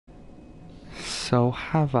So,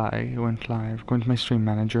 have I went live? Going to my stream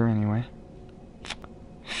manager anyway.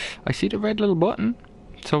 I see the red little button,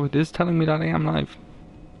 so it is telling me that I am live.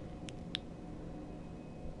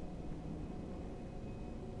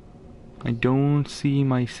 I don't see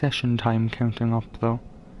my session time counting up though.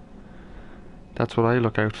 That's what I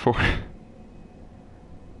look out for.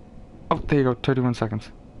 Oh, there you go, 31 seconds.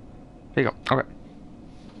 There you go, okay.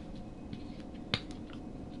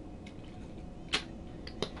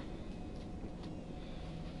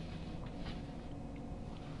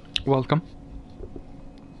 Welcome.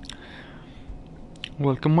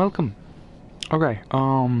 Welcome, welcome. Okay,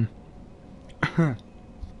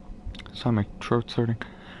 sorry, my throat's hurting.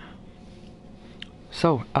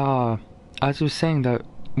 So, as I was saying that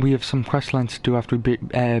we have some quest lines to do after we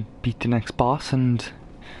beat the next boss, and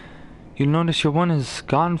you'll notice your one is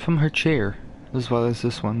gone from her chair, as well as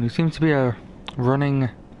this one. There seems to be a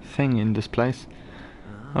running thing in this place.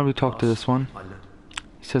 How do we talk to this one?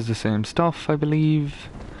 He says the same stuff, I believe.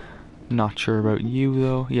 Not sure about you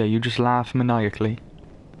though. Yeah, you just laugh maniacally.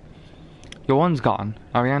 Your one's gone.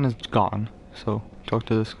 Ariana's gone. So, talk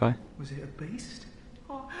to this guy. Was it a beast?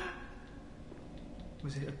 Oh.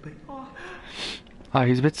 Was it a beast? Oh. Ah,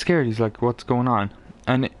 he's a bit scared. He's like, what's going on?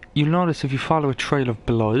 And you'll notice if you follow a trail of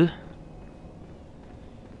blood,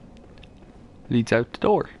 leads out the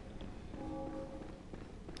door.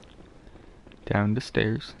 Down the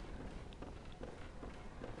stairs.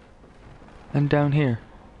 And down here.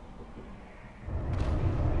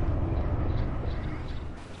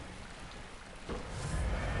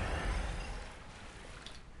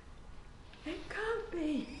 It can't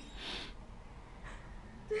be.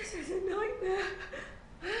 This is a nightmare.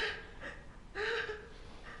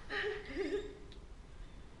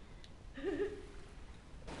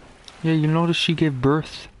 Yeah, you notice she gave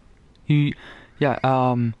birth.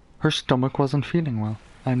 Her stomach wasn't feeling well,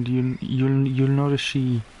 and you'll notice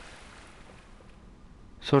she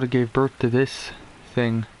sort of gave birth to this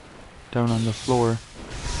thing down on the floor.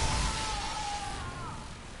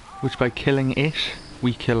 Which by killing it,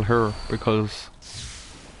 we kill her because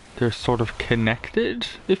they're sort of connected,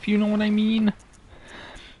 if you know what I mean.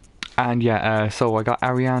 And yeah, so I got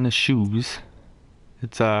Ariana's shoes.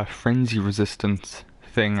 It's a frenzy resistance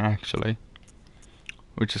thing actually,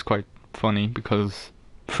 which is quite funny because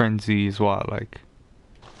frenzy is what, like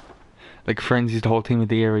frenzy is the whole theme of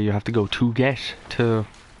the area you have to go to get to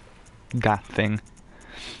that thing.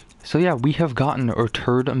 So yeah, we have gotten our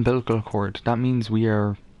third umbilical cord. That means we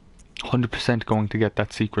are 100% going to get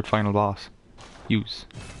that secret final boss. Use.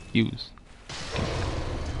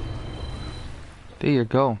 There you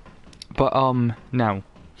go. But now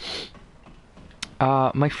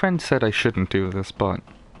my friend said I shouldn't do this, but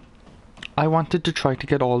I wanted to try to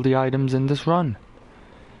get all the items in this run.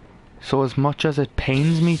 So as much as it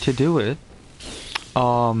pains me to do it,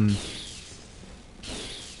 you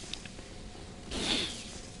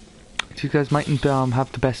guys mightn't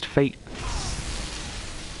have the best fate.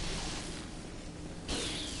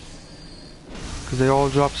 Because they all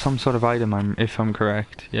drop some sort of item, if I'm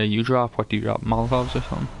correct. Yeah, you drop, what do you drop? Molotovs or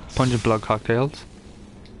something? Pungent blood cocktails.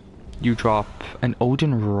 You drop an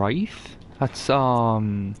Odin Wraith? That's,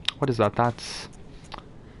 what is that? That's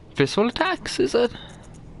visceral attacks, is it?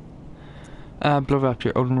 Blood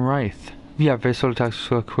Rapture, Odin Wraith. Yeah, visceral attacks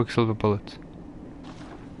with Quicksilver bullets.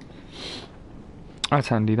 That's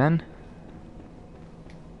handy then.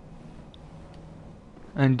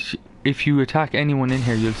 And if you attack anyone in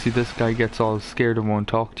here, you'll see this guy gets all scared and won't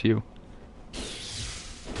talk to you.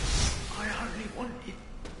 I only wanted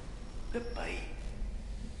to be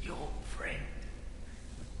your friend.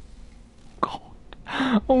 God.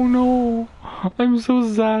 Oh no. I'm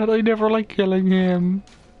so sad. I never like killing him.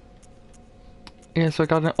 Yeah, so I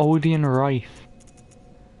got an Odin Wraith.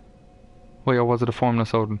 Wait, or was it a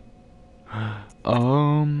formless Odin?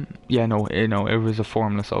 Yeah, no, it was a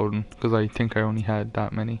formless Odin, because I think I only had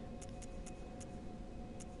that many.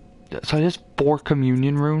 So there's 4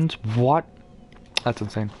 communion runes? What? That's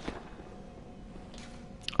insane.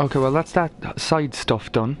 Okay, well that's that side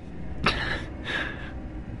stuff done.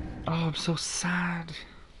 Oh, I'm so sad.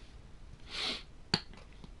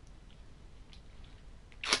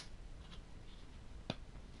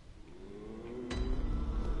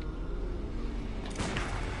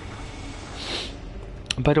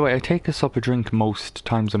 By the way, I take a sup of drink most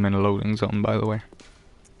times I'm in a loading zone, by the way.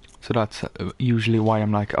 So that's usually why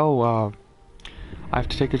I'm like, oh, I have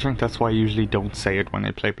to take a drink. That's why I usually don't say it when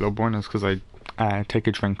I play Bloodborne, is because I take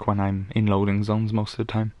a drink when I'm in loading zones most of the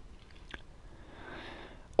time.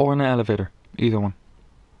 Or in an elevator, either one.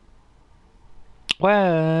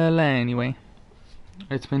 Well, anyway.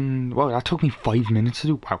 It's been, well, that took me 5 minutes to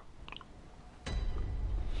do, wow.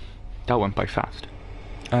 That went by fast.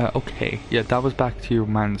 Okay, yeah, that was back to your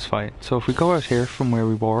man's fight. So if we go out here from where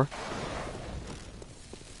we were...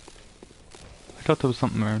 I thought there was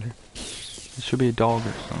something around here. There should be a dog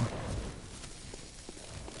or something.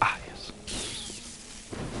 Ah, yes.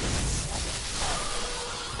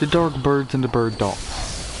 The dog birds and the bird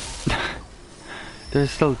dogs. They're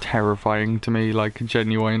still terrifying to me, like,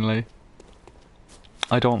 genuinely.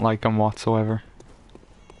 I don't like them whatsoever.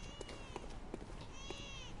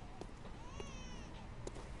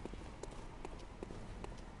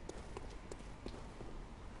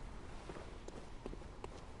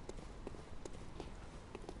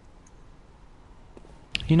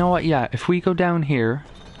 You know what, yeah, if we go down here,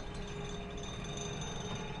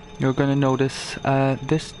 you're gonna notice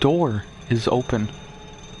this door is open.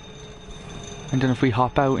 And then if we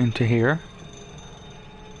hop out into here,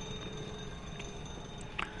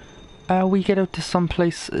 we get out to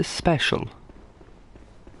someplace special.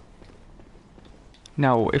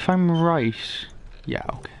 Now, if I'm right, yeah,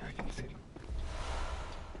 okay, I can see.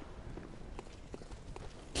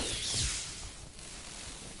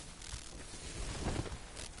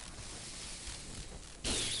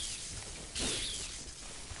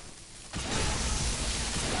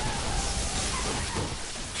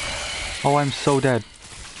 Oh, I'm so dead.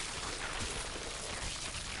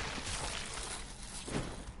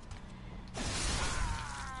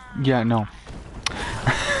 Yeah, no.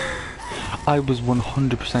 I was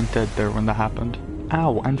 100% dead there when that happened.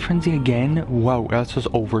 Ow, and frenzy again? Wow, that's just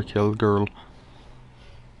overkill, girl.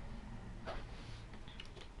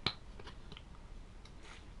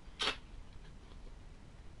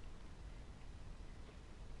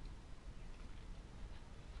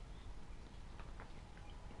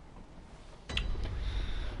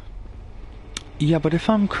 Yeah, but if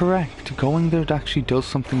I'm correct, going there actually does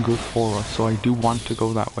something good for us, so I do want to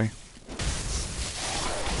go that way.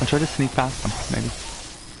 I'll try to sneak past them, maybe.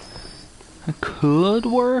 It could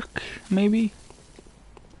work, maybe?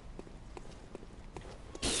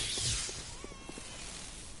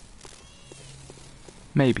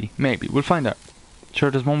 Maybe. We'll find out. Sure,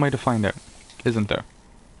 there's one way to find out, isn't there?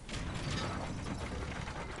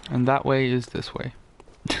 And that way is this way.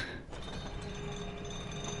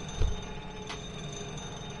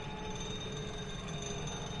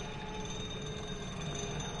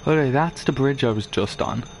 Okay, that's the bridge I was just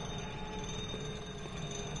on.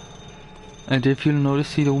 And if you'll notice,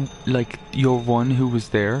 see the, like, your one who was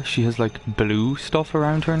there, she has like blue stuff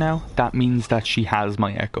around her now. That means that she has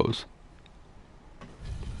my echoes.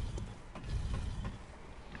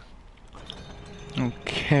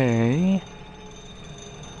 Okay.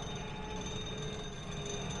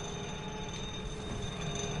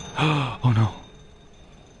 Oh no.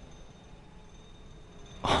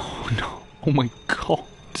 Oh no. Oh my god.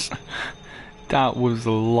 That was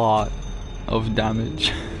a lot of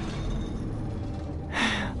damage.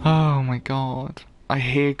 Oh my god. I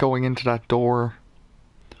hate going into that door.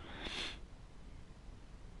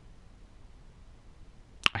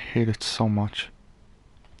 I hate it so much.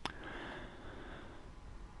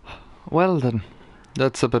 Well then,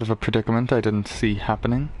 that's a bit of a predicament I didn't see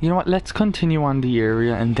happening. You know what, let's continue on the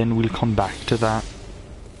area and then we'll come back to that.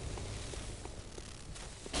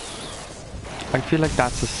 I feel like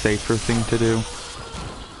that's a safer thing to do.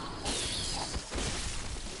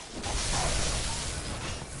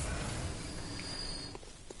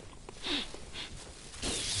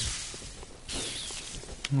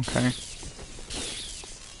 Okay.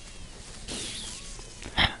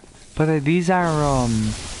 But these are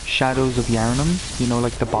shadows of Yarnum, you know,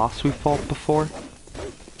 like the boss we fought before.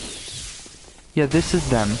 Yeah, this is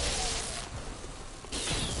them.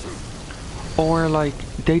 Or like,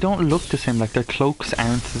 they don't look the same, like their cloaks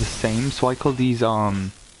aren't the same, so I call these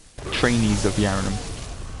trainees of Yarnum.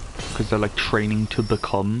 Because they're like training to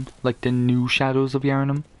become like the new shadows of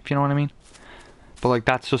Yarnum, if you know what I mean. But like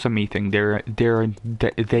that's just a me thing.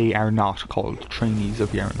 They are not called trainees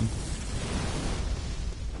of Yarnum.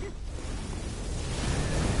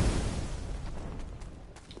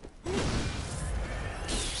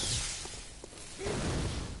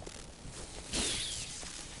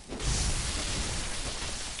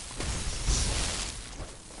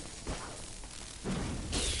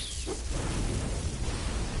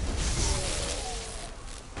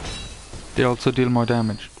 They also deal more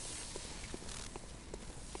damage.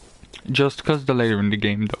 Just because they're later in the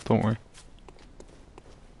game though, don't worry.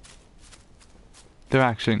 They're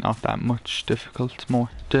actually not that much difficult more.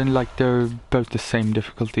 They're about the same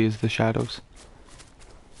difficulty as the shadows.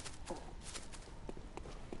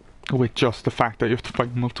 With just the fact that you have to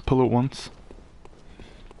fight multiple at once.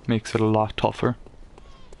 Makes it a lot tougher.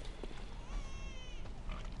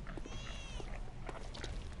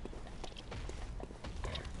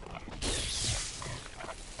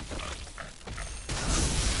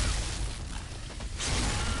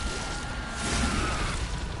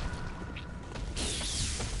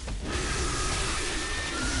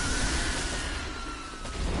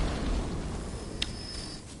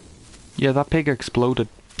 Yeah, that pig exploded.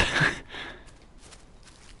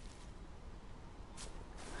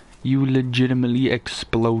 You legitimately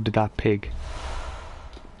exploded that pig.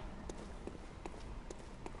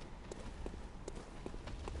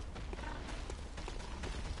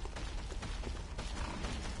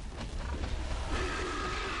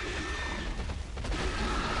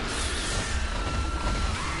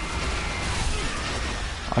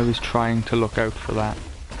 I was trying to look out for that.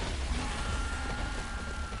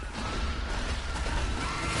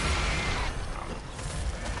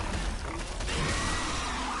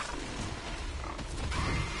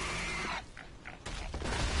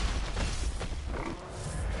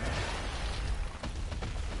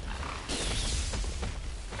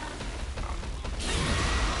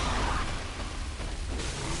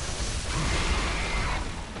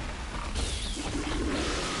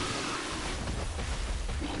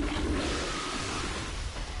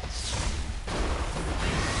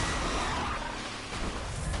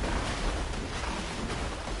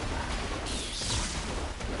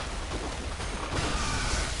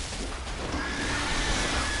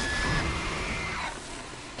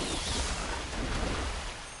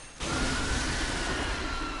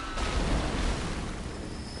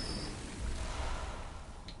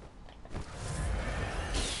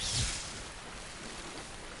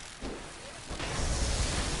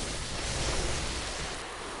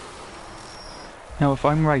 Now if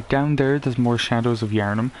I'm right, down there's more shadows of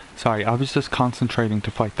Yarnum. Sorry, I was just concentrating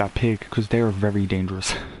to fight that pig, because they are very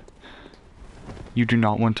dangerous. You do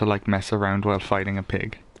not want to like mess around while fighting a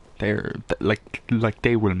pig. They're like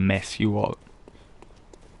they will mess you up.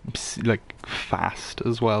 Like fast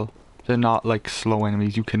as well. They're not like slow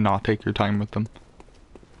enemies, you cannot take your time with them.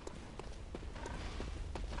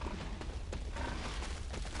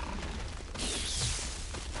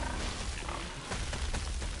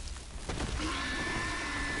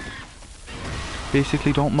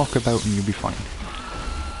 Basically, don't muck about and you'll be fine.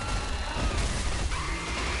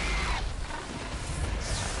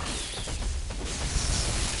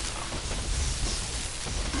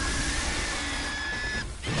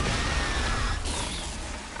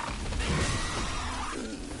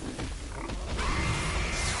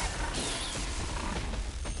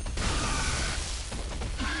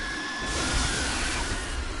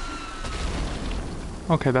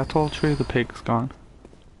 Okay, that's all three of the pigs gone.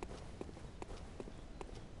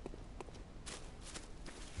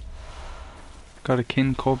 Got a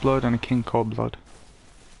king cold blood and a king cold blood.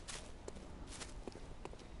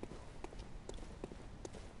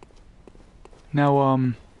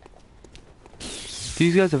 Now,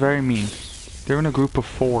 these guys are very mean. They're in a group of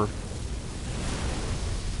 4.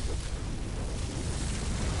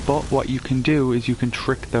 But what you can do is you can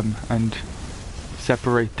trick them and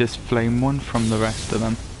separate this flame one from the rest of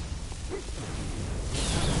them.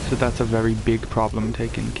 So that's a very big problem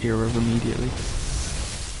taken care of immediately.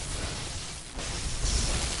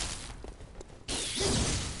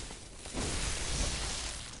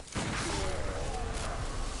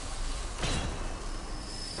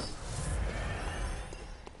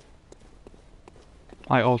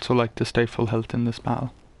 I also like to stay full health in this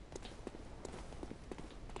battle.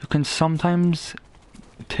 You can sometimes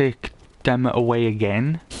take them away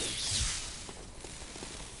again.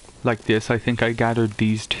 Like this, I think I gathered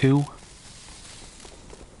these 2.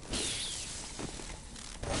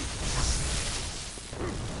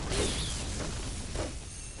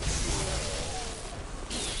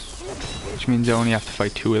 Which means I only have to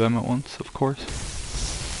fight 2 of them at once, of course.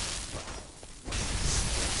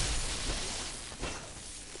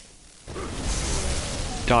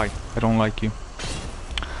 Die. I don't like you.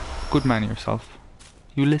 Good man yourself.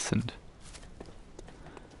 You listened.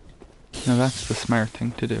 Now that's the smart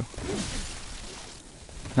thing to do.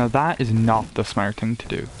 Now that is not the smart thing to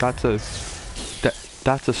do. That's a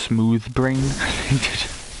smooth brain thing to do.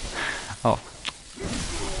 Oh.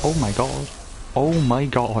 Oh my god. Oh my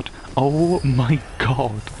god. Oh my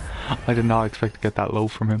god. I did not expect to get that low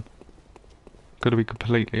from him. Gotta be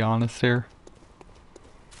completely honest here.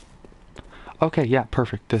 Okay, yeah,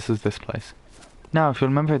 perfect. This is this place. Now, if you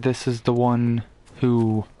remember, this is the one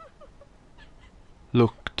who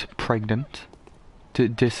looked pregnant.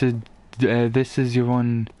 This is your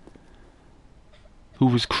one who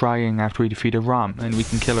was crying after we defeated Rom, and we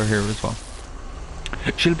can kill her here as well.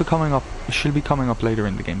 She'll be coming up. She'll be coming up later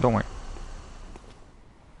in the game. Don't worry.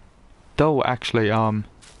 Though, actually,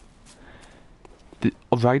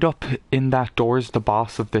 right up in that door is the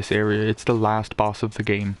boss of this area. It's the last boss of the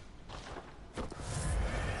game.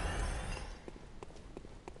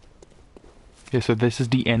 Yeah, so this is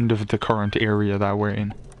the end of the current area that we're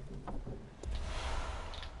in.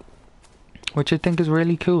 which I think is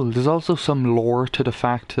really cool. There's also some lore to the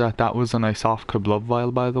fact that that was an Isofka blood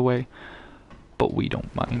vial, by the way, but we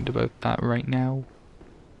don't mind about that right now.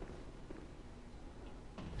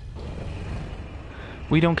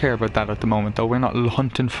 We don't care about that at the moment, though. We're not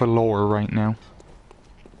hunting for lore right now.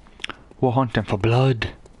 We're hunting for blood.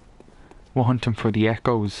 We're hunting for the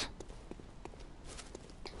echoes.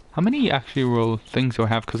 How many actual things do I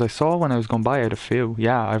have? Because I saw when I was going by I had a few.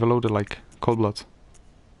 Yeah, I have a load of like cold bloods.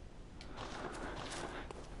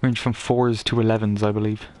 Range from 4s to 11s, I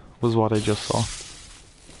believe, was what I just saw.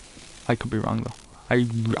 I could be wrong though.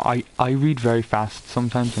 I read very fast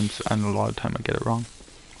sometimes, and a lot of the time I get it wrong.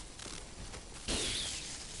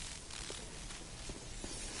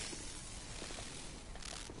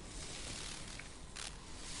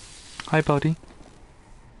 Hi, buddy.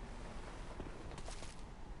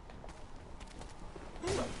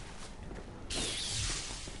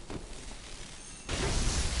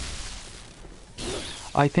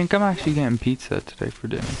 I think I'm actually getting pizza today for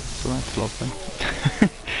dinner, so that's lovely.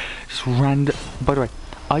 Just random. By the way,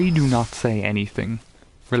 I do not say anything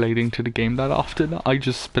relating to the game that often. I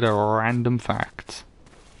just spit out random facts.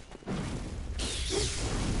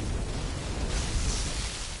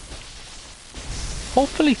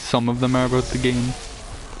 Hopefully some of them are about the game,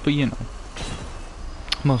 but you know,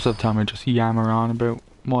 most of the time I just yammer on about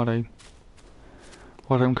what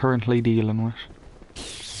I'm currently dealing with.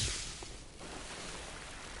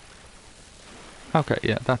 Okay,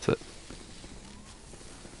 yeah, that's it.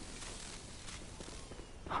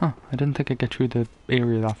 Huh, I didn't think I'd get through the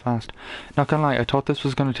area that fast. Not gonna lie, I thought this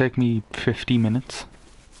was gonna take me 50 minutes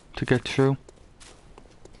to get through.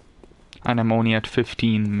 And I'm only at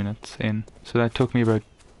 15 minutes in, so that took me about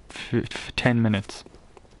 10 minutes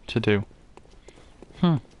to do.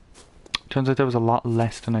 Turns out there was a lot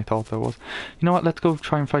less than I thought there was. You know what, let's go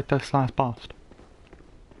try and fight this last boss.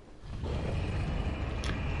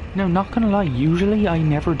 No, not gonna lie, usually I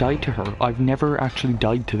never die to her. I've never actually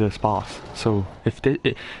died to this boss. So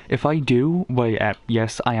if I do, well,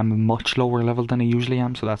 yes, I am much lower level than I usually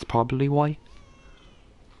am, so that's probably why.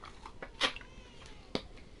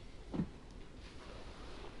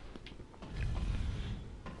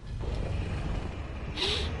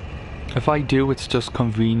 If I do, it's just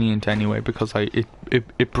convenient anyway, because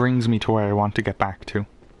it brings me to where I want to get back to.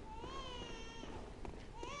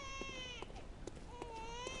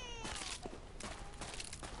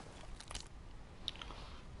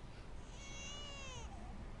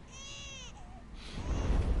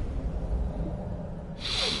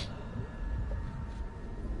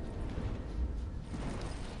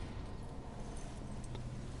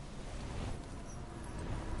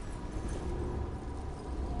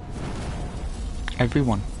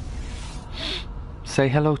 Everyone, say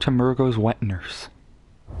hello to Murgo's wet nurse.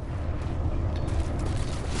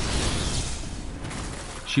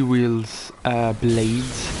 She wields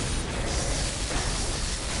blades,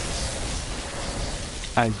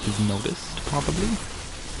 as you've noticed, probably.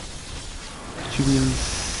 She wields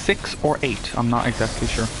 6 or 8, I'm not exactly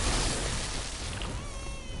sure.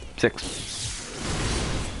 6.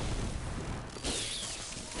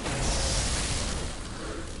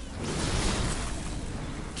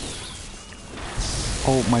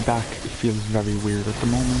 Oh, my back feels very weird at the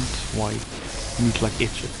moment. Why? I need to like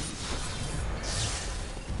itch it.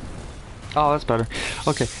 Oh, that's better.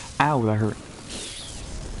 Okay. Ow, that hurt.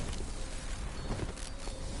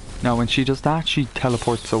 Now, when she does that, she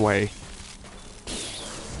teleports away,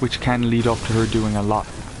 which can lead up to her doing a lot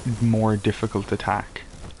more difficult attack,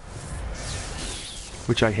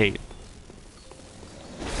 which I hate.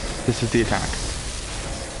 This is the attack.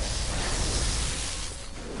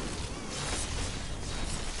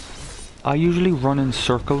 I usually run in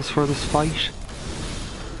circles for this fight,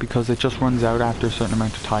 because it just runs out after a certain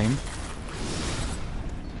amount of time.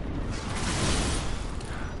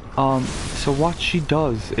 So what she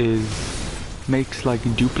does is makes like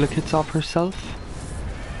duplicates of herself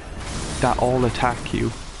that all attack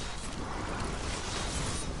you.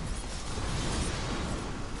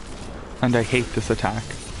 And I hate this attack.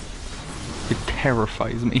 It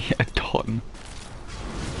terrifies me a ton.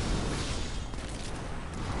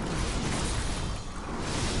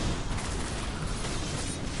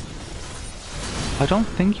 I don't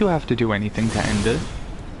think you have to do anything to end it.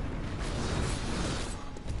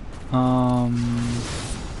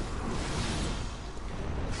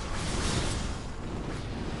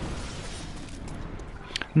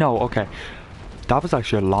 No, okay. That was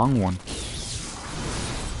actually a long one.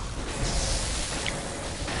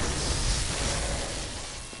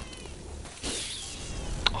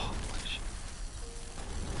 Oh,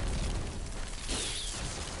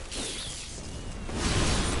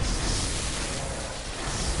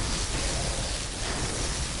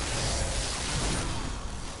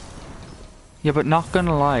 Yeah, but not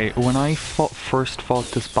gonna lie, when I first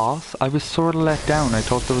fought this boss, I was sort of let down. I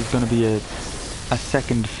thought there was gonna be a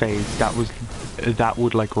second phase that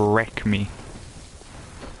would like wreck me.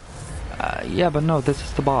 Yeah, but no, this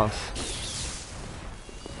is the boss.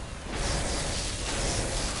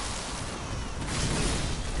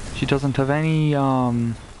 She doesn't have any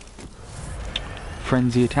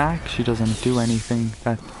frenzy attack. She doesn't do anything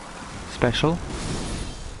that special.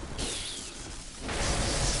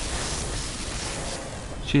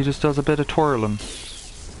 She just does a bit of twirling.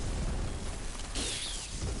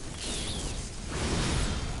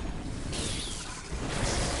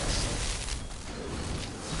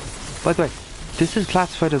 By the way, this is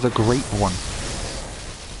classified as a great one.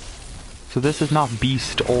 So this is not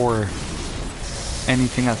beast or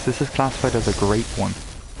anything else. This is classified as a great one.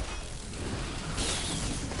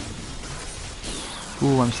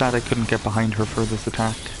 Ooh, I'm sad I couldn't get behind her for this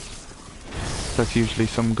attack. That's usually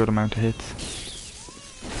some good amount of hits.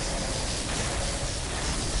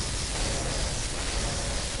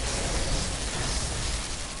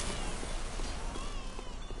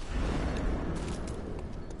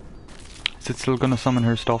 Is it still gonna summon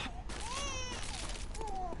her stuff?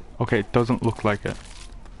 Okay, it doesn't look like it.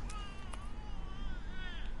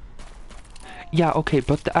 Yeah, okay,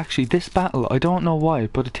 but actually this battle, I don't know why,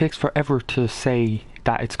 but it takes forever to say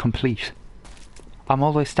that it's complete. I'm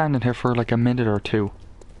always standing here for like a minute or two.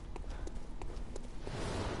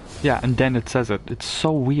 Yeah, and then it says it. It's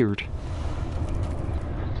so weird.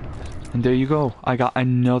 And there you go. I got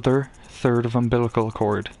another third of umbilical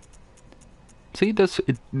cord. See,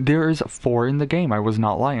 there is 4 in the game. I was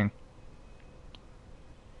not lying.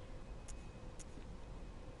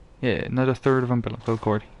 Yeah, another third of umbilical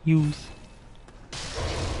cord. Use.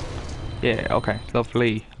 Yeah, okay.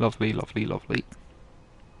 Lovely, lovely, lovely, lovely.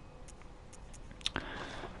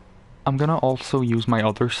 I'm gonna also use my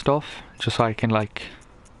other stuff, just so I can, like,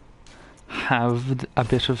 have a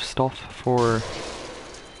bit of stuff for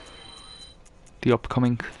the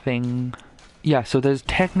upcoming thing. Yeah, so there's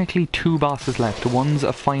technically 2 bosses left. One's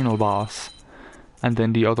a final boss, and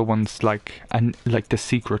then the other one's like the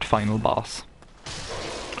secret final boss.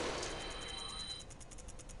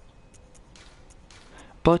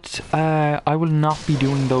 But I will not be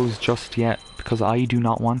doing those just yet, because I do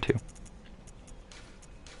not want to.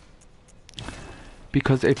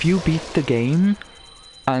 Because if you beat the game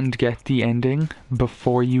and get the ending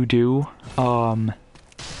before you do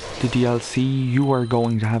the DLC, you are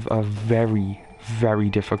going to have a very, very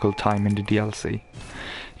difficult time in the DLC.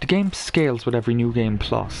 The game scales with every new game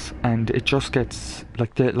plus, and it just gets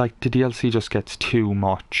like the DLC just gets too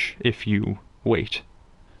much if you wait.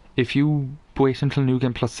 If you wait until New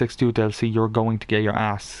Game Plus 6 to do DLC, you're going to get your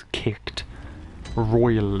ass kicked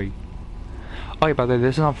royally. Oh yeah, by the way,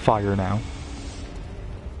 this is on fire now.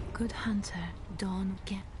 Good hunter, Dawn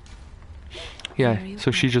get. Yeah,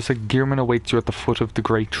 so she just like, Gearman awaits you at the foot of the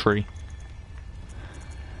great tree.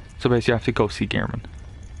 So basically you have to go see Gearman.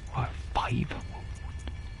 What, 5?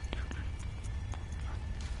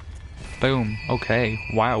 Boom, okay,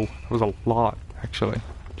 wow, that was a lot, actually.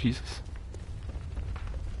 Jesus.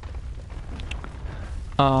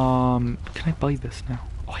 Can I buy this now?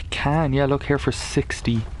 Oh, I can, yeah, look here for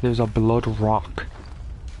 60. There's a blood rock.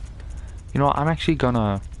 You know what, I'm actually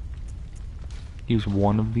gonna use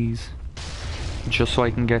one of these. Just so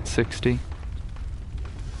I can get 60.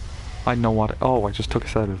 I know what. Oh, I just took a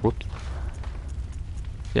set of. Whoops.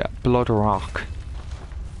 Yeah, blood rock.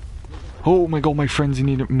 Oh my god, my frenzy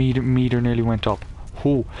meter nearly went up.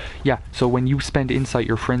 Oh, yeah. So when you spend insight,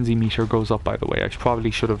 your frenzy meter goes up. By the way, I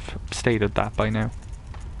probably should have stated that by now.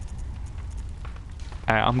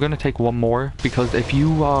 I'm gonna take one more because if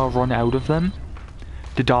you run out of them,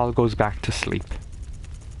 the doll goes back to sleep.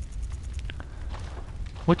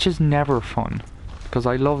 Which is never fun, because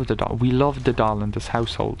I love the doll. We love the doll in this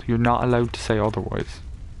household. You're not allowed to say otherwise.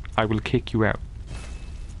 I will kick you out.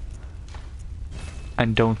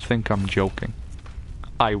 And don't think I'm joking.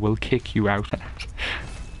 I will kick you out.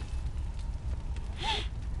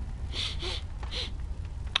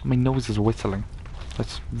 My nose is whistling.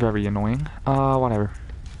 That's very annoying. Whatever.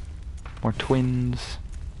 More twins.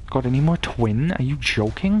 God, any more twin? Are you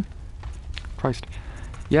joking? Christ.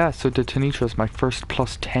 Yeah, so the Tanitra is my first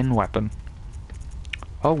plus 10 weapon.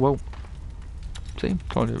 Oh, whoa. See?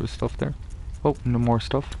 Thought there was stuff there. Oh, no more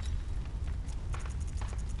stuff.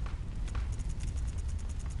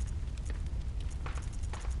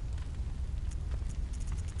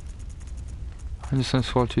 I'm just gonna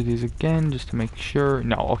scroll through these again just to make sure.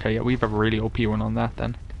 No, okay, yeah, we have a really OP one on that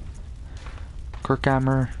then. Kirk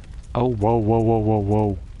hammer. Oh, whoa, whoa, whoa, whoa,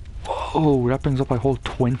 whoa. Whoa, that brings up a whole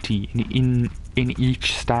 20 in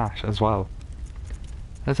each stat as well.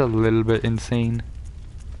 That's a little bit insane.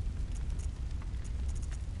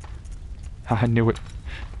 I knew it.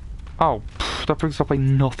 Oh, pff, that brings up like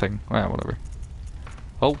nothing. Well, whatever.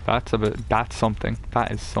 Oh, that's something.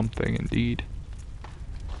 That is something indeed.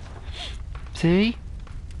 See?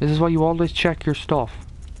 This is why you always check your stuff.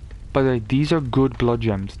 By the way, these are good blood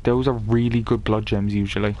gems. Those are really good blood gems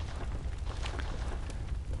usually.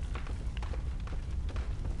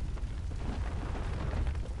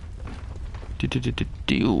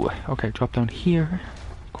 Okay, drop down here.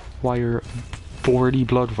 Acquire 40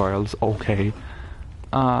 blood vials. Okay.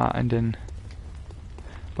 And then...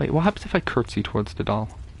 Wait, what happens if I curtsy towards the doll?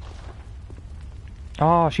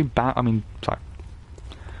 Oh, I mean, sorry.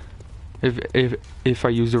 If I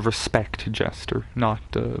use a respect gesture, not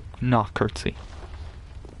curtsy.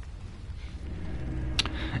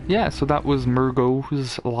 Yeah, so that was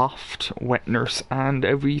Murgo's loft, wet nurse, and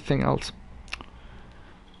everything else.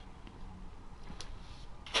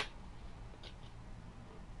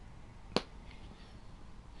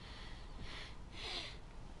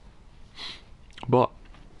 But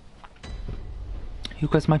you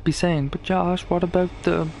guys might be saying, but Josh, what about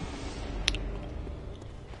that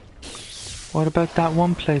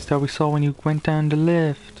one place that we saw when you went down the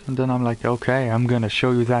lift? And then I'm like, okay, I'm gonna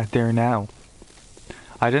show you that there now.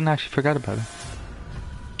 I didn't actually forget about it.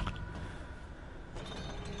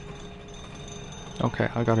 Okay,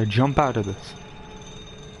 I gotta jump out of this.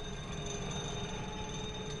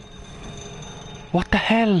 What the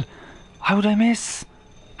hell? How did I miss?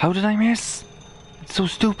 How did I miss? It's so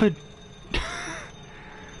stupid.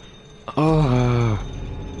 Ugh.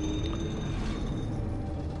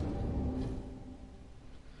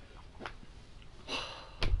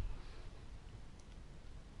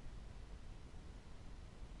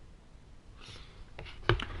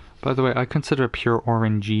 By the way, I consider it pure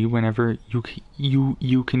RNG whenever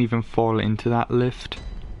you can even fall into that lift.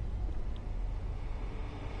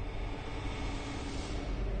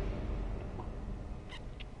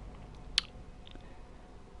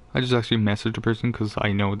 I just actually messaged a person because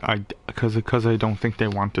I know because I don't think they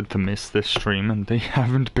wanted to miss this stream and they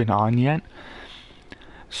haven't been on yet.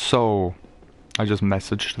 So I just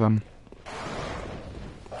messaged them.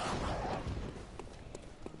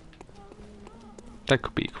 That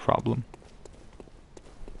could be a problem.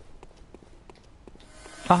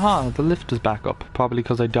 Aha, the lift is back up. Probably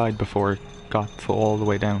because I died before it got all the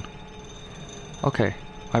way down. Okay,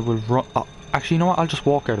 I will run. Oh, actually, you know what? I'll just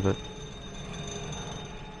walk out of it.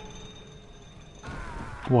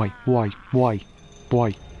 Why? Why? Why?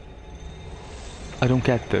 Why? I don't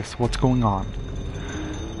get this. What's going on?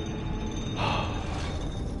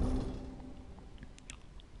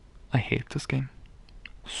 I hate this game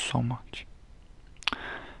so much.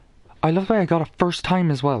 I love the way I got it first time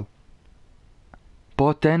as well.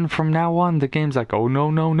 But then from now on, the game's like, oh no,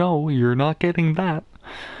 no, no, you're not getting that.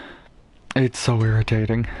 It's so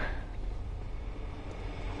irritating.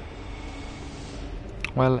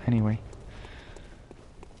 Well, anyway.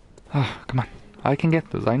 Come on. I can get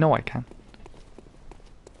this. I know I can.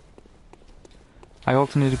 I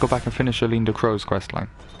also need to go back and finish Aline the Crow's questline.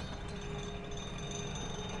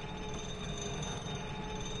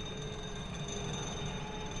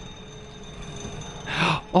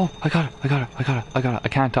 Oh, I got it. I got it. I got it. I got it. I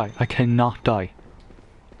can't die. I cannot die.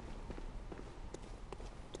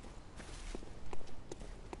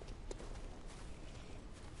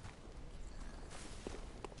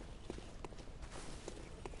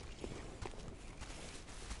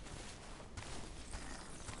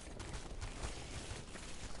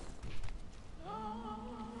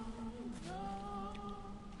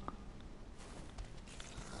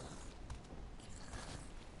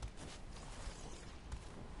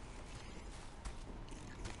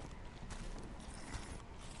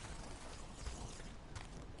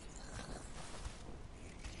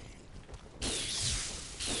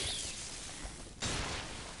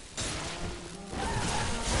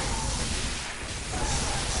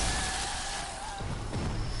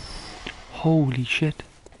 Holy shit.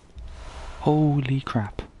 Holy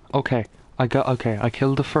crap. Okay, I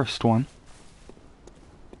killed the first one.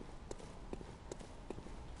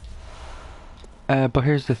 But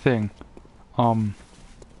here's the thing.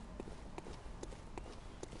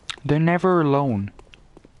 They're never alone.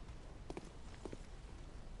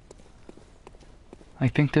 I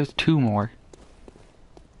think there's two more.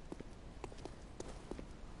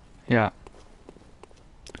 Yeah.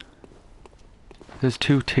 There's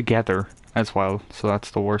two together as well, so that's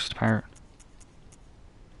the worst part.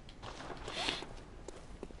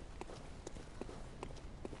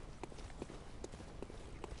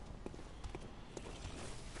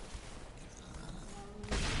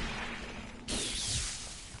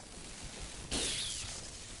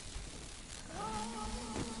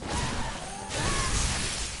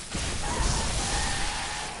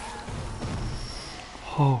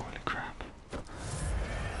 Holy crap.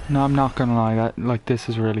 No, I'm not gonna lie, that, like, this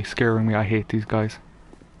is really scaring me. I hate these guys.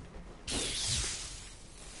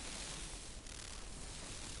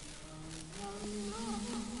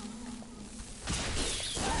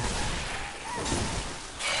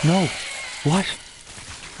 No! What?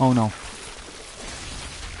 Oh no.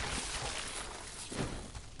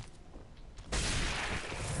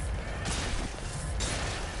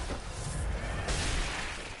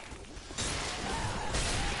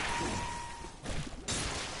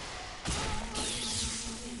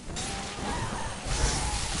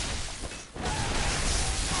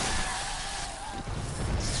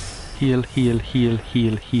 Heal, heal, heal,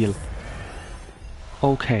 heal, heal.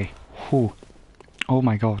 Okay. Whew. Oh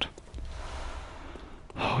my god.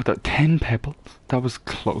 Oh, that 10 pebbles. That was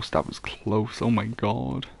close, that was close. Oh my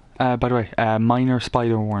god. By the way, minor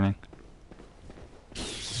spider warning.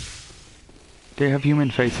 They have human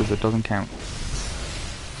faces, it doesn't count.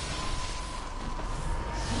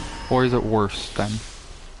 Or is it worse then?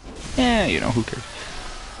 Yeah, you know, who cares.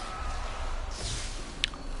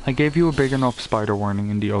 I gave you a big enough spider warning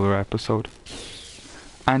in the other episode.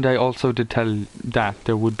 And I also did tell that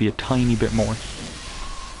there would be a tiny bit more.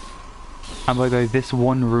 And by the way, this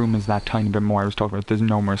one room is that tiny bit more I was talking about. There's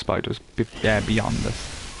no more spiders beyond this.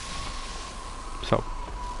 So,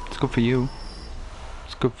 it's good for you.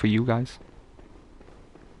 It's good for you guys.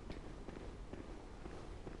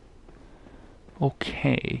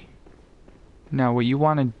 Okay. Now what you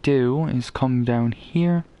want to do is come down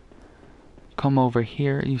here. Come over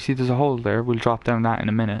here. You see there's a hole there. We'll drop down that in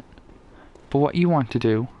a minute. But what you want to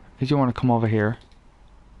do is you want to come over here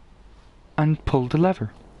and pull the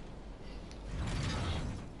lever.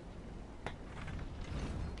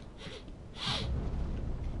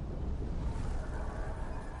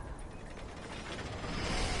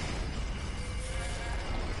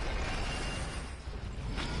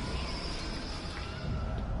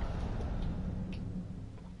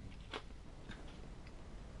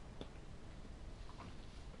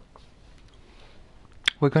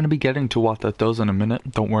 We're going to be getting to what that does in a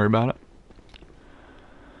minute. Don't worry about it.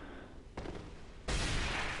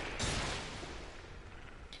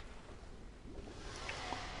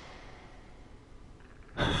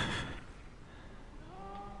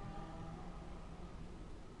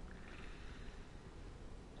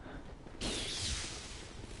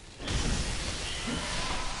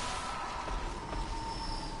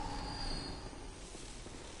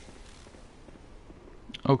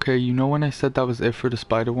 Okay, you know when I said that was it for the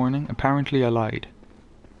spider warning? Apparently I lied.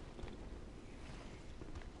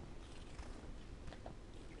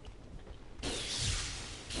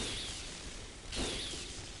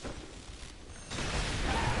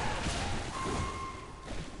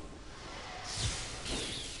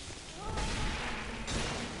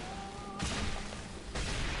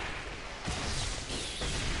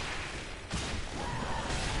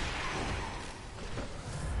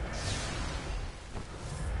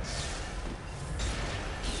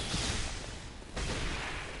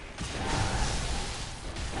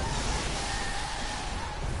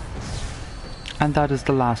 And that is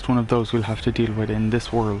the last one of those we'll have to deal with in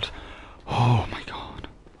this world. Oh my god.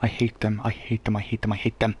 I hate them, I hate them, I hate them, I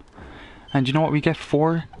hate them. And you know what we get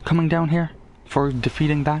for coming down here? For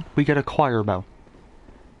defeating that? We get a choir bell.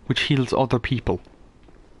 Which heals other people.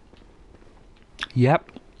 Yep.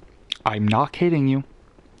 I'm not kidding you.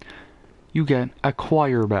 You get a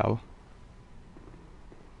choir bell.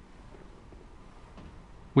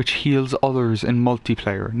 Which heals others in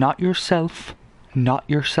multiplayer. Not yourself. Not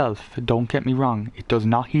yourself, don't get me wrong. It does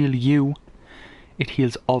not heal you. It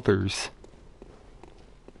heals others.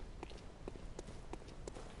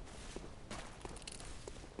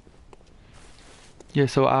 Yeah,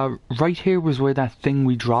 so right here was where that thing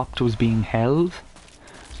we dropped was being held.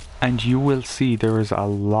 And you will see there is a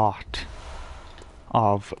lot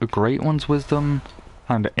of Great One's wisdom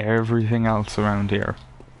and everything else around here.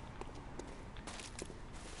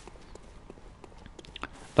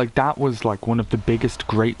 Like, that was like one of the biggest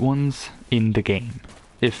Great Ones in the game.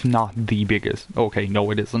 If not the biggest. Okay, no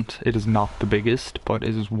it isn't. It is not the biggest, but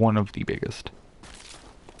it is one of the biggest.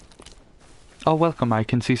 Oh, welcome, I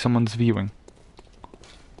can see someone's viewing.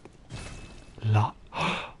 Did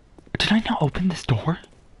I not open this door?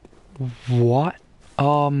 What?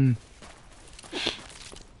 How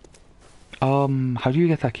do you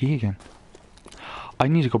get that key again? I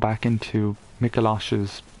need to go back into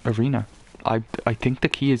Mikolash's arena. I think the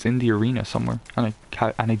key is in the arena somewhere, and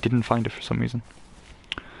I didn't find it for some reason.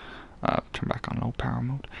 Turn back on low power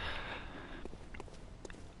mode.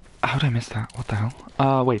 How did I miss that? What the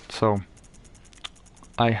hell? Wait, so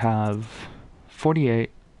I have 48,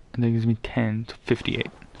 And that gives me 10 to 58.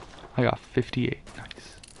 I got 58.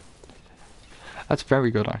 Nice. That's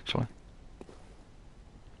very good, actually.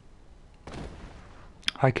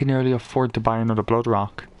 I can nearly afford to buy another blood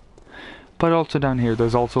rock. But also down here,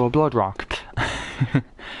 there's also a blood rock.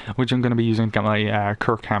 Which I'm going to be using to get my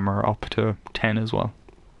Kirk hammer up to 10 as well.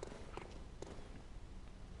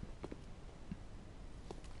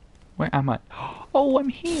 Where am I? Oh, I'm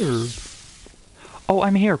here! Oh,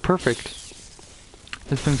 I'm here. Perfect.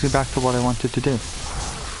 This brings me back to what I wanted to do.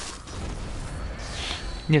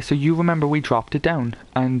 Yeah, so you remember we dropped it down.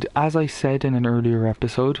 And as I said in an earlier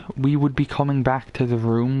episode, we would be coming back to the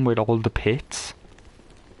room with all the pits.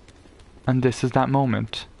 And this is that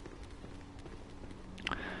moment.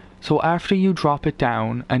 So after you drop it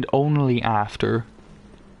down, and only after,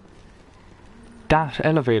 that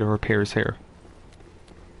elevator appears here.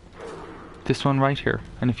 This one right here.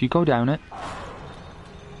 And if you go down it,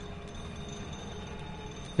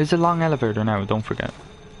 it's a long elevator now, don't forget.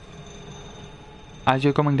 As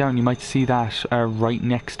you're going down, you might see that right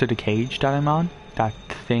next to the cage that I'm on. That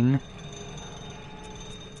thing.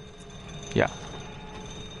 Yeah.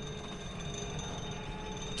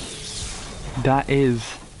 That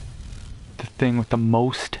is the thing with the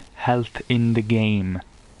most health in the game.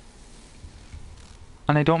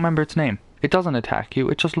 And I don't remember its name. It doesn't attack you,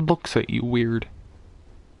 it just looks at you weird.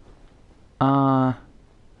 There's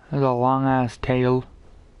a long ass tail.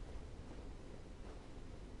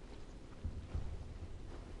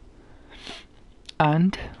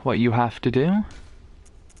 And what you have to do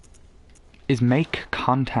is make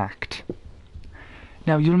contact.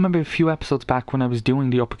 Now, you'll remember a few episodes back when I was doing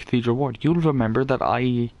the Upper Cathedral Ward, you'll remember that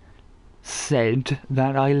I said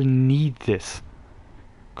that I'll need this.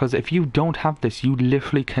 Because if you don't have this, you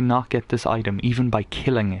literally cannot get this item, even by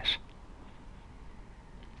killing it.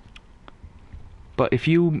 But if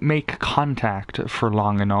you make contact for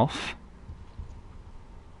long enough,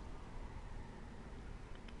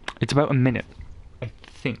 it's about a minute, I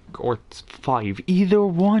think, or it's 5, either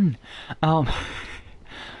one. Yeah,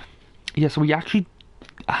 so we actually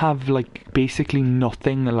have like basically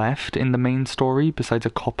nothing left in the main story besides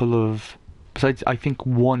besides I think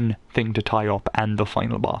one thing to tie up and the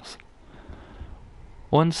final boss.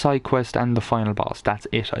 One side quest and the final boss, that's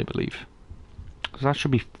it, I believe. So that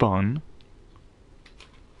should be fun.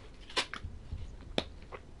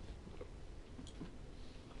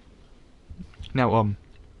 Now,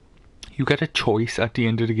 you get a choice at the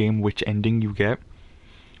end of the game which ending you get.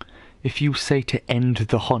 If you say to end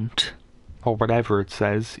the hunt, or whatever it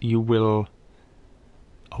says, you will...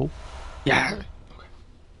 Oh, yeah.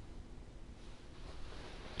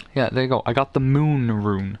 Yeah, there you go. I got the moon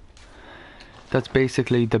rune. That's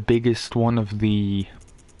basically the biggest one of the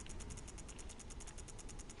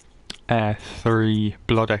 3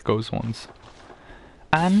 Blood Echoes ones.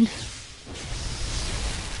 And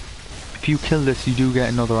if you kill this, you do get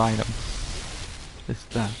another item. It's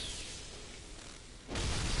that.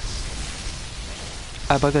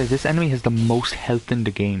 By the way, this enemy has the most health in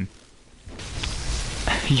the game.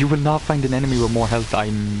 You will not find an enemy with more health.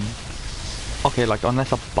 Okay, like,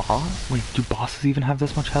 unless a boss? Wait, do bosses even have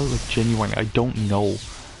this much health? Like, genuinely, I don't know.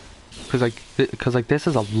 Because, like, this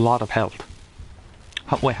is a lot of health.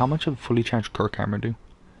 Wait, how much of fully charged Kirk hammer do?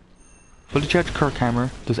 Fully charged Kirk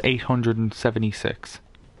hammer does 876.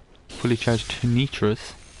 Fully charged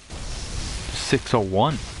Nitros does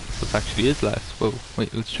 601. So it actually is less. Whoa,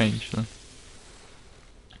 wait, let's change then.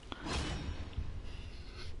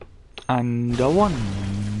 And a 1,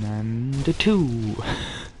 and a 2.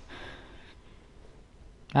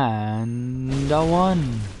 And a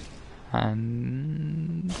 1.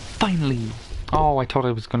 And finally. Oh, I thought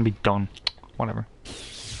it was going to be done. Whatever.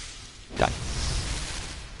 Die.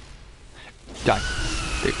 Die.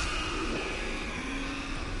 There.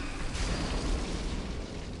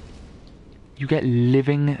 You get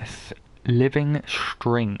living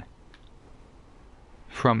string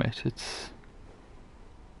from it. It's...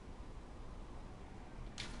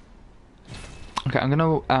 Okay,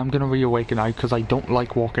 I'm gonna reawaken now because I don't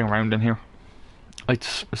like walking around in here.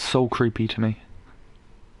 It's so creepy to me.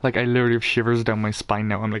 Like, I literally have shivers down my spine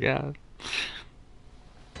now. I'm like, ah.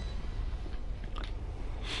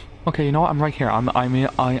 Okay, you know what? I'm right here. I'm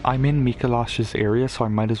in Mikolash's area, so I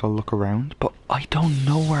might as well look around. But I don't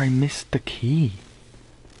know where I missed the key.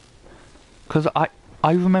 Cause I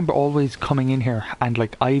remember always coming in here and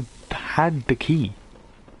like I've had the key.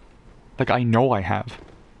 Like, I know I have.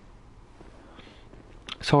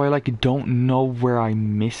 So I like don't know where I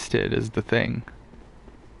missed it is the thing.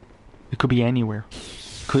 It could be anywhere.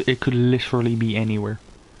 It could literally be anywhere.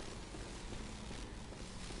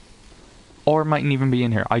 Or it mightn't even be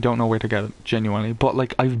in here. I don't know where to get it, genuinely. But,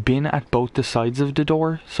 like, I've been at both the sides of the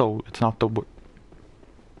door, so it's not the...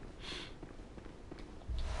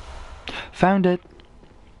 Found it!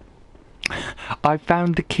 I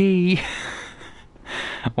found the key!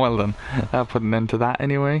 Well done. I'll put an end to that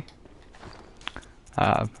anyway.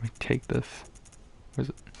 Let me take this. Where's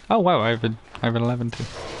it? Oh wow, I have an 11 too.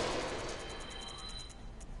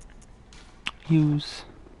 Use.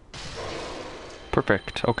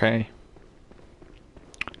 Perfect, okay.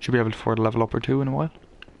 Should be able to afford a level up or two in a while.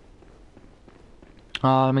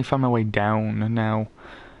 Let me find my way down now.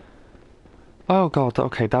 Oh god,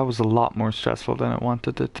 okay, that was a lot more stressful than I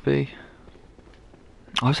wanted it to be.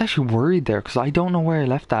 I was actually worried there, because I don't know where I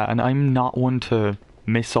left that, and I'm not one to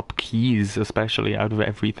mess up keys, especially out of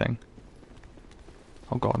everything.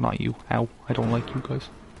 Oh god, not you. Ow, I don't like you guys.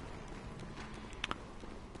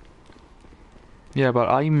 Yeah, but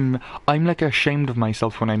I'm like ashamed of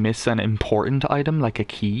myself when I miss an important item like a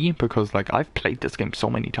key, because like I've played this game so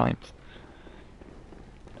many times.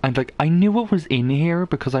 And like I knew it was in here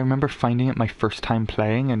because I remember finding it my first time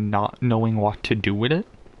playing and not knowing what to do with it.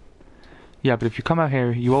 Yeah, but if you come out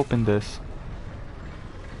here, you open this.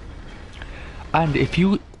 And if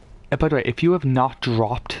you, by the way, if you have not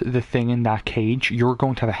dropped the thing in that cage, you're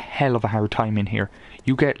going to have a hell of a hard time in here.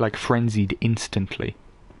 You get like frenzied instantly.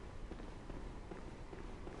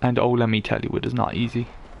 And oh, let me tell you, it is not easy.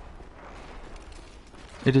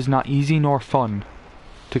 It is not easy nor fun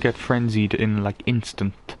to get frenzied in like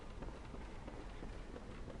instant.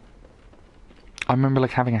 I remember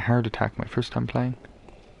like having a heart attack my first time playing.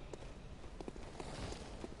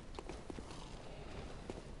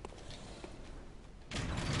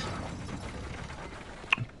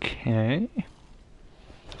 Okay.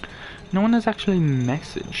 No one has actually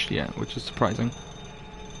messaged yet, which is surprising.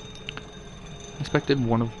 I expected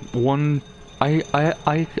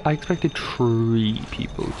I expected 3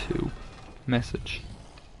 people to message,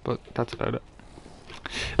 but that's about it.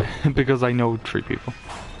 Because I know 3 people.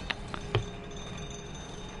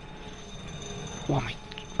 Wow,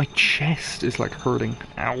 my chest is like hurting.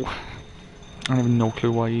 Ow. I have no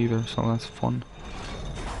clue why either, so that's fun.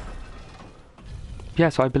 Yeah,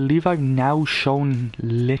 so I believe I've now shown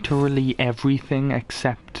literally everything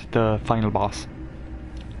except the final boss.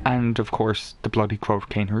 And, of course, the bloody Crow of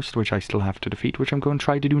Canehurst, which I still have to defeat, which I'm going to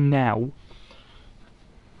try to do now.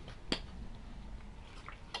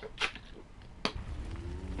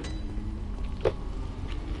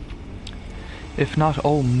 If not,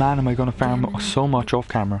 oh man, am I going to farm so much off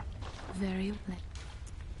camera. Very well.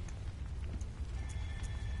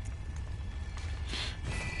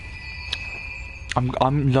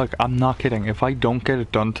 I'm not kidding. If I don't get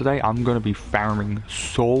it done today, I'm going to be farming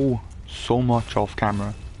so much off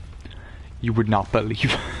camera. You would not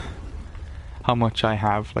believe how much I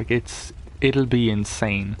have. Like, it'll be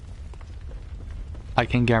insane. I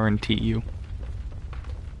can guarantee you.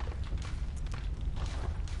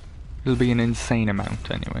 It'll be an insane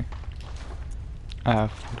amount anyway.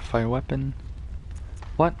 Fortify weapon.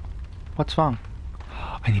 What? What's wrong?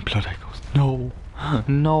 I need blood echoes. No.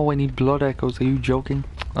 No, I need blood echoes. Are you joking?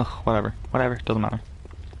 Ugh, whatever. Whatever, doesn't matter.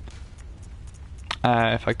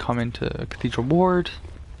 If I come into Cathedral Ward.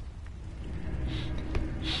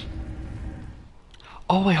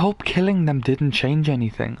 Oh, I hope killing them didn't change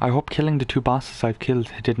anything. I hope killing the 2 bosses I've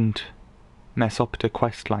killed didn't mess up the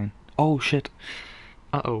quest line. Oh, shit.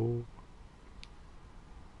 Uh-oh.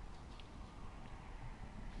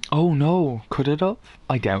 Oh, no. Could it have?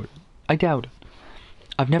 I doubt it. I doubt it.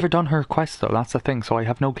 I've never done her quest, though. That's the thing, so I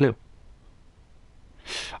have no clue.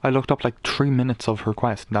 I looked up like 3 minutes of her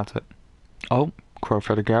quest, and that's it. Oh, Crow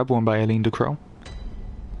Feather Garb, worn by Eileen the Crow.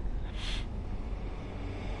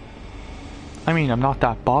 I mean, I'm not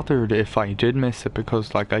that bothered if I did miss it,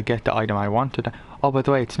 because, like, I get the item I wanted. Oh, by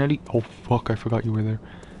the way, it's nearly... Oh, fuck, I forgot you were there.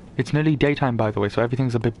 It's nearly daytime, by the way, so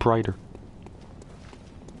everything's a bit brighter.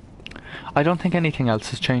 I don't think anything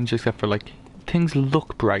else has changed, except for, like, things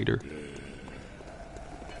look brighter.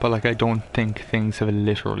 But, like, I don't think things have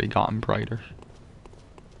literally gotten brighter.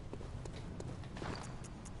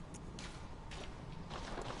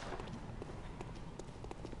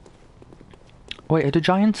 Wait, are the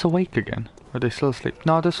giants awake again? Or are they still asleep?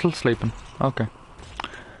 No, they're still sleeping. Okay.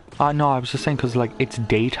 No, I was just saying because, like, it's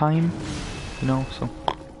daytime, you know, so...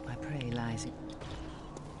 My prey lies in...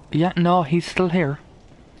 Yeah, no, he's still here.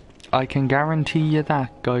 I can guarantee you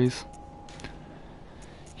that, guys.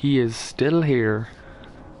 He is still here.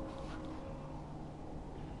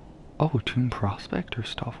 Oh, Tomb Prospector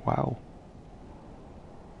stuff, wow.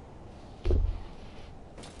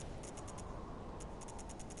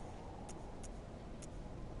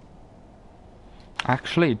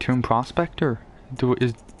 Actually, Tomb Prospector.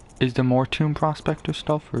 Is there more Tomb Prospector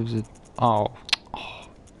stuff, or is it? Oh,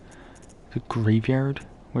 the graveyard.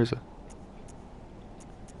 Where's it?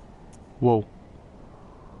 Whoa.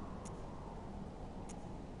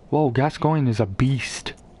 Whoa, Gascoigne is a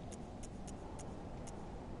beast.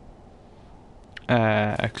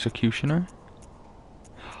 Executioner.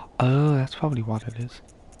 Oh, that's probably what it is.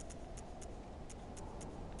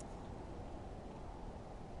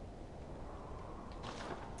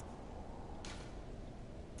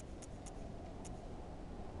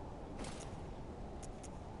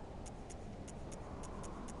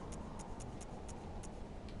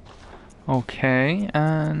 Okay,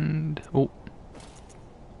 and oh.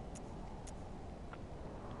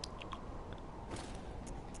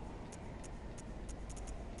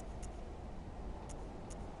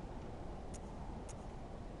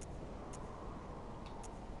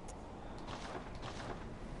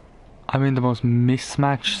 I mean, the most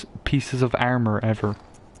mismatched pieces of armor ever.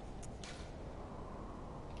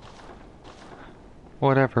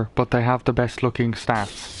 Whatever, but they have the best looking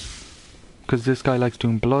stats. Because this guy likes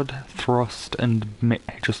doing blood, thrust, and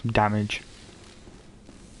just damage.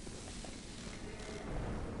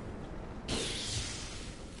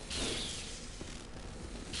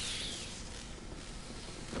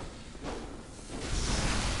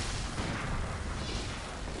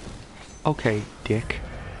 Okay, dick.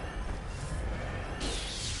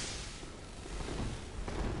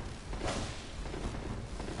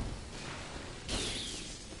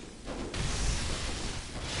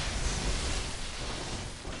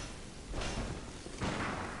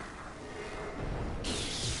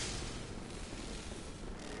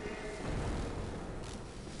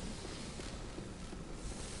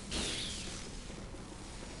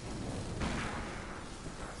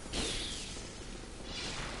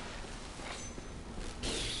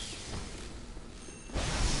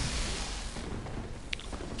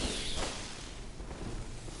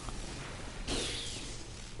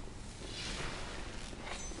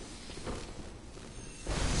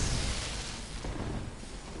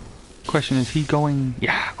 Question, is he going?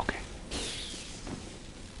 Yeah, okay.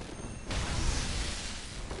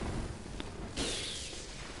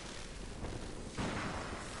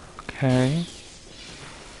 Okay.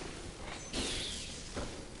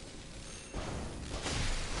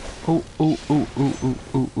 Oh, oh, oh, oh, oh,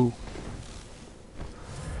 oh, oh.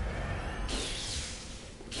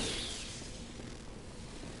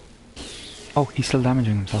 Oh, he's still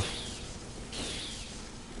damaging himself.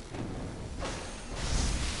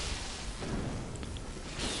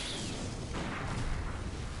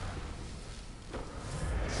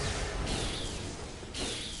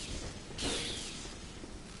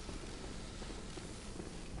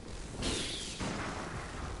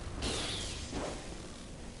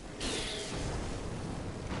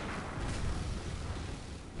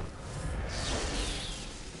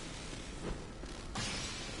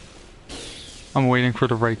 I'm waiting for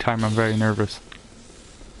the right time, I'm very nervous.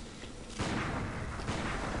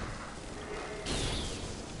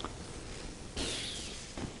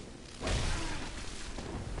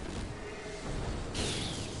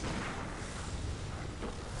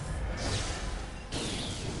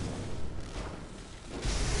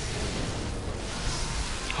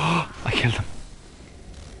 I killed him.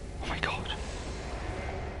 Oh my god.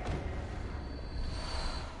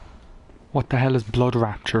 What the hell is Blood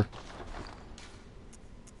Rapture?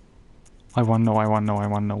 I wanna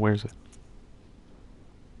know, where is it?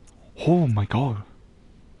 Oh my god.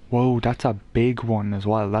 Whoa, that's a big one as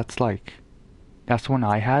well. That's the one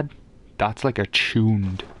I had. That's like a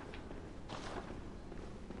tuned.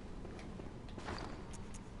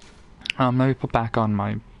 Let me put back on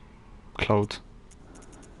my clothes.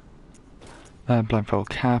 Blindfold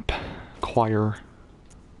cap. Choir.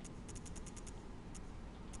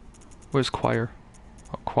 Where's choir?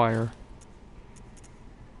 Oh, choir.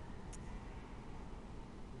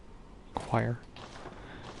 Choir.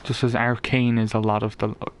 Just as arcane is a lot of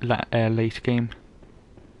the late game.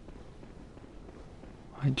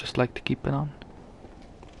 I'd just like to keep it on.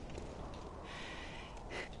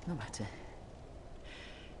 No matter.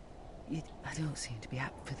 I don't seem to be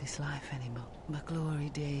apt for this life anymore. My glory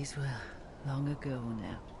days were long ago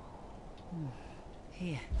now.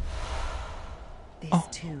 Here. This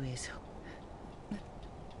too is...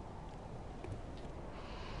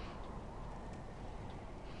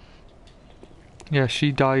 Yeah,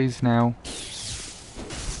 she dies now.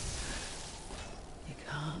 You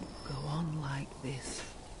can't go on like this.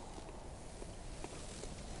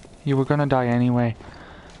 You were gonna die anyway.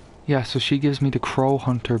 Yeah, so she gives me the Crow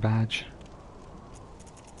Hunter badge.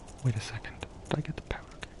 Wait a second. Did I get the powder?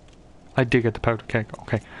 I did get the powder keg.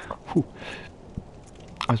 Okay. Whew.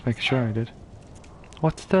 I was making sure I did.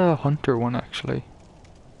 What's the hunter one actually?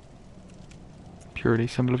 Purity,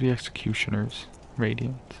 symbol of the executioners.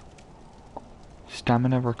 Radiance.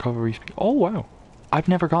 Stamina recovery speed. Oh wow. I've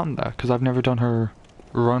never gotten that because I've never done her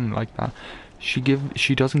run like that. She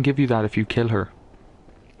doesn't give you that if you kill her.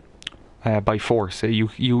 By force.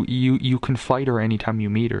 You can fight her anytime you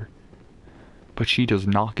meet her. But she does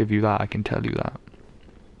not give you that, I can tell you that.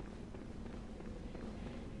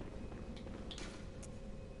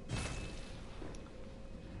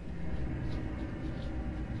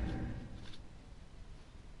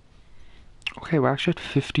 Okay, we're actually at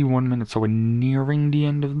 51 minutes, so we're nearing the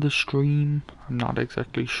end of the stream. I'm not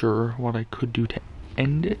exactly sure what I could do to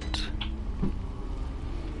end it.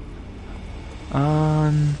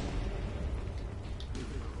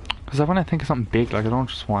 Because when I think of something big, like I don't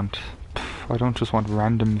just want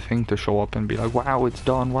random thing to show up and be like, wow, it's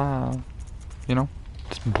done, wow. You know?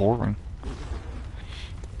 It's boring.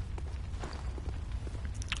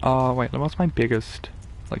 Wait, what's my biggest,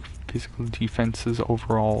 like, physical defenses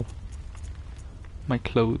overall? My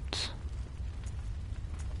clothes.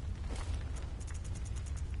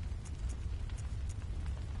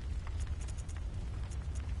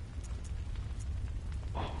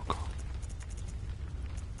 Oh, God.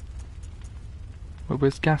 Wait,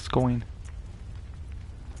 where's gas going?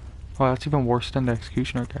 Oh, that's even worse than the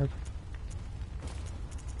executioner card.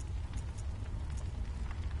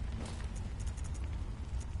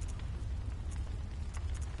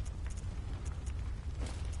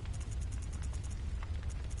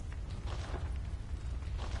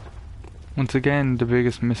 Once again, the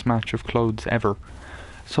biggest mismatch of clothes ever.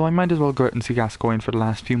 So I might as well go out and see Gascoigne for the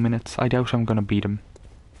last few minutes. I doubt I'm gonna beat him.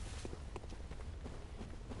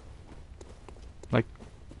 Like,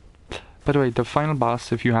 by the way, the final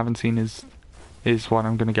boss, if you haven't seen, is what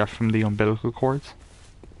I'm gonna get from the umbilical cords.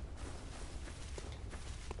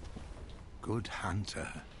 Good hunter.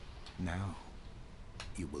 Now,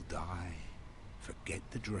 you will die. Forget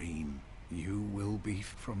the dream. You will be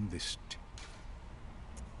from this.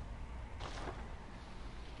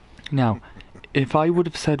 Now, if I would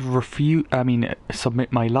have said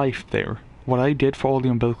submit my life there, what I did for all the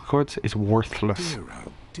umbilical cords is worthless. Dear,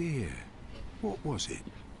 oh dear. What was it?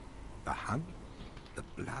 The hunt? The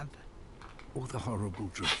blood? Or the horrible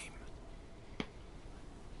dream?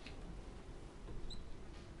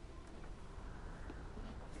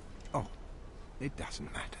 Oh, it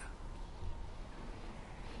doesn't matter.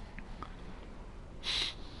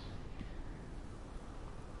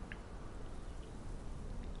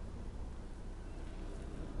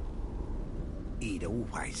 It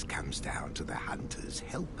always comes down to the hunter's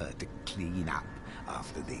helper to clean up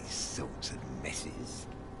after these sorts of messes.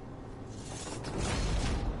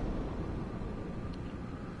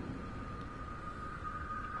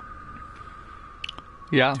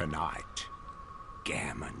 Yeah. Tonight,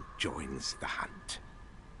 Gammon joins the hunt.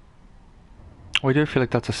 Oh, I do feel like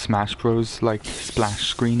that's a Smash Bros. Like splash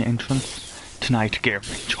screen entrance. Tonight,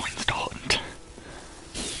 Gammon joins the hunt.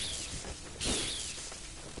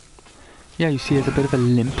 Yeah, you see, he has a bit of a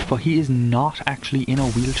limp, but he is not actually in a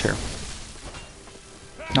wheelchair.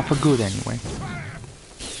 Not for good, anyway.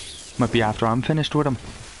 Might be after I'm finished with him.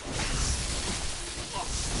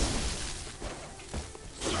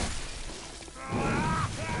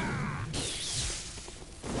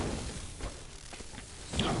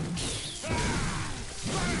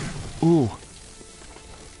 Ooh.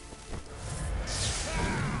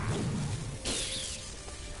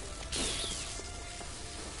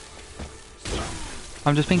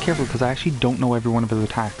 I'm just being careful because I actually don't know every one of his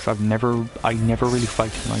attacks. I never really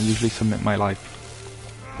fight him. I usually submit my life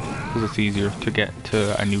because it's easier to get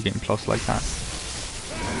to a new game plus like that.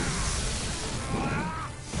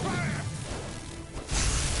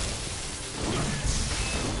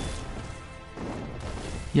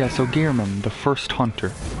 Yeah, so Gearman, the first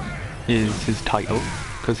hunter, is his title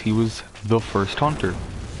because he was the first hunter.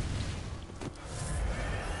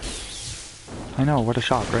 I know, what a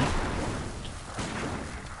shock, right?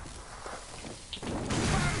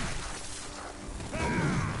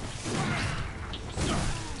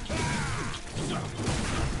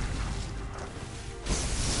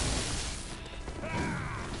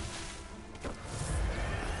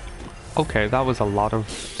 Okay, that was a lot of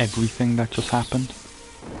everything that just happened.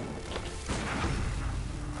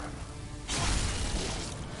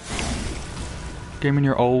 Gamin,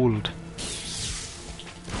 you're old.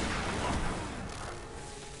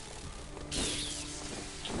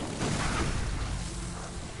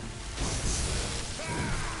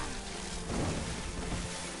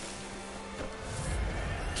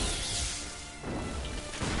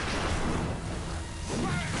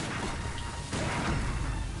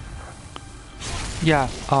 Yeah,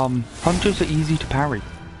 hunters are easy to parry.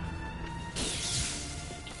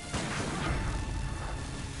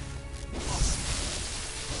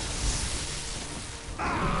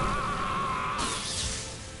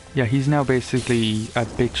 Yeah, he's now basically a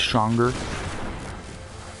bit stronger.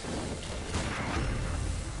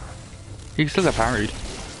 He can still get parried,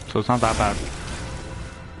 so it's not that bad.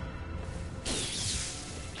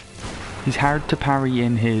 He's hard to parry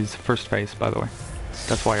in his first phase, by the way.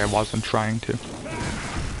 That's why I wasn't trying to.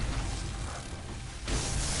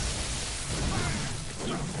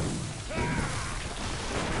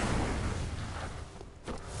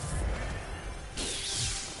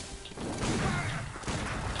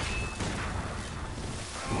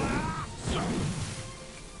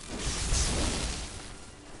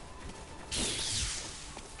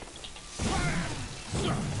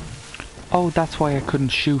 Oh, that's why I couldn't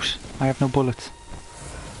shoot. I have no bullets.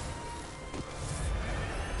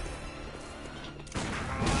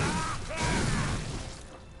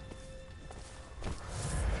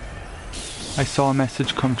 I saw a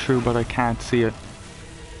message come through, but I can't see it.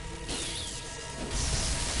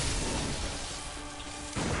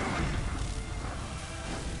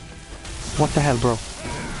 What the hell, bro?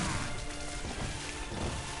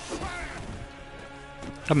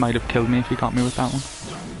 That might have killed me if he got me with that one.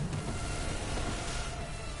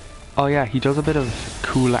 Oh yeah, he does a bit of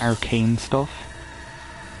cool arcane stuff.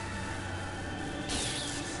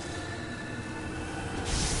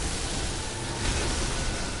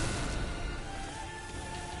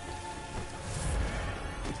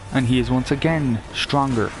 And he is once again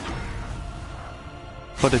stronger.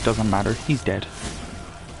 But it doesn't matter, he's dead.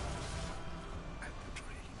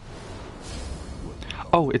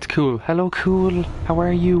 Oh, it's Cool. Hello, Cool. How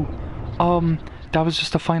are you? That was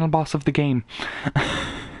just the final boss of the game.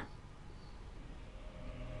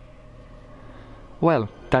 Well,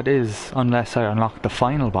 that is, unless I unlock the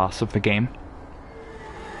final boss of the game.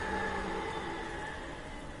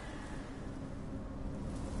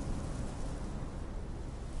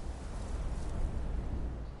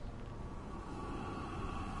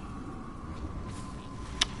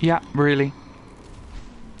 Yeah, really.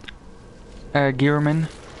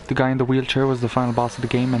 Gearman, the guy in the wheelchair, was the final boss of the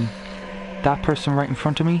game, and that person right in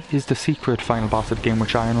front of me is the secret final boss of the game,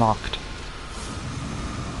 which I unlocked.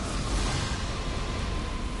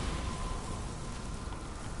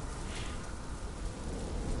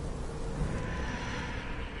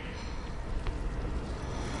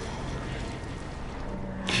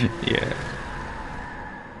 Yeah.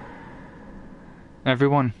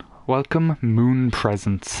 Everyone, welcome Moon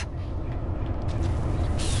Presents.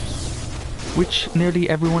 Which nearly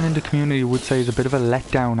everyone in the community would say is a bit of a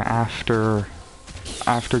letdown after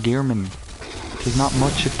Gearman. There's not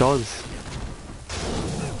much it does.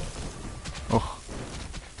 Ugh.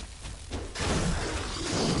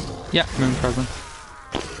 Yeah, Moon Presents.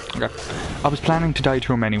 Okay. I was planning to die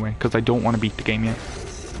to him anyway, because I don't want to beat the game yet.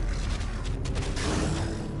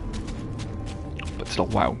 But still,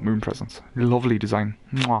 wow, Moon Presents. Lovely design.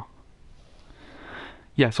 Mwah.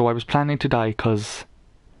 Yeah, so I was planning to die because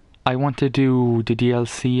I want to do the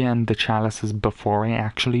DLC and the chalices before I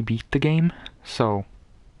actually beat the game. So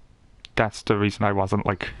that's the reason I wasn't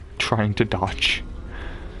like trying to dodge.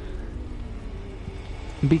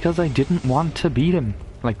 Because I didn't want to beat him,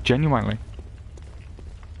 like genuinely.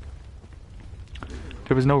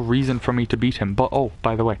 There was no reason for me to beat him. But oh,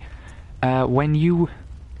 by the way, when you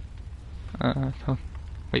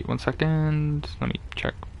wait 1 second, let me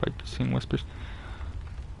check by seeing whispers.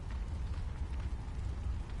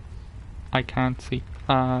 I can't see.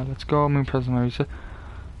 Let's go Moon Present Marisa.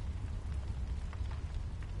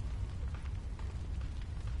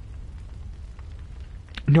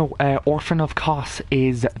 No, Orphan of Kos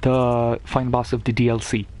is the final boss of the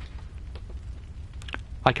DLC.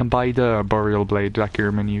 I can buy the burial blade that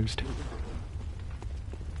Gearman used.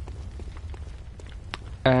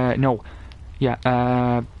 No.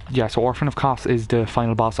 Yeah, yeah, so Orphan of Kos is the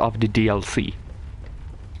final boss of the DLC.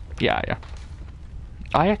 Yeah.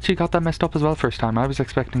 I actually got that messed up as well first time. I was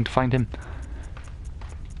expecting to find him.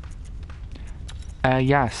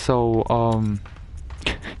 Yeah, so,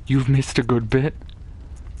 you've missed a good bit.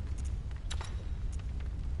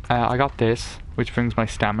 I got this, which brings my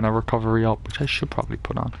stamina recovery up, which I should probably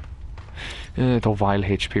put on. The Vile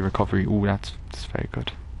HP recovery, ooh, that's very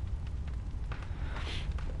good.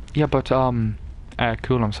 Yeah, but,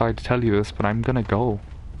 cool, I'm sorry to tell you this, but I'm gonna go.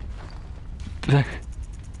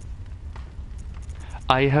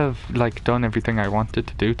 I have, like, done everything I wanted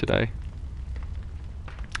to do today.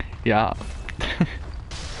 Yeah.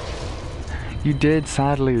 You did,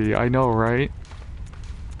 sadly, I know, right?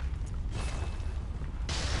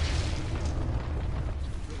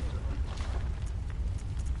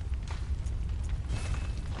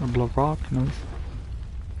 blood rock, nice.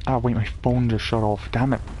 Ah, wait, my phone just shut off.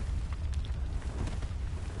 Damn it.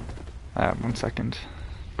 1 second.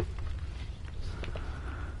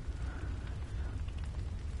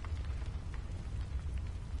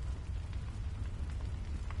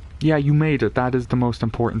 Yeah, you made it. That is the most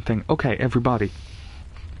important thing. Okay, everybody.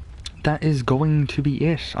 That is going to be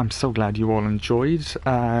it. I'm so glad you all enjoyed.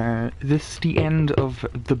 This is the end of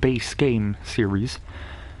the base game series.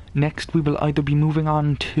 Next, we will either be moving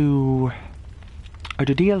on to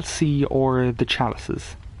either DLC or the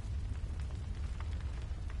chalices.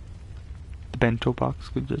 The bento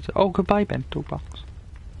box. Oh, goodbye, bento box.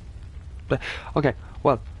 Okay,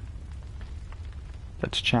 well.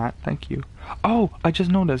 Let's chat. Thank you. Oh, I just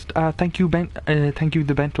noticed. Thank you, thank you,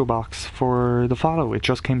 the bento box, for the follow. It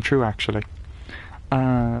just came true, actually.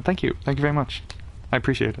 Thank you. Thank you very much. I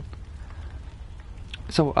appreciate it.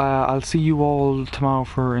 So, I'll see you all tomorrow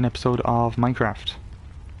for an episode of Minecraft.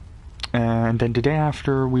 And then the day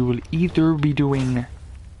after, we will either be doing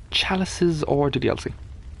chalices or the DLC.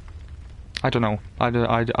 I don't know. I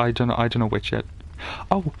don't know which yet.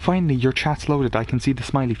 Oh, finally, your chat's loaded. I can see the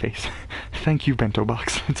smiley face. Thank you, Bento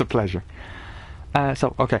Box. It's a pleasure.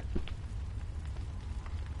 So, okay.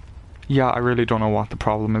 Yeah, I really don't know what the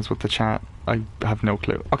problem is with the chat. I have no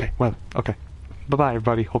clue. Okay, well, okay. Bye-bye,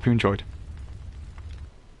 everybody. Hope you enjoyed.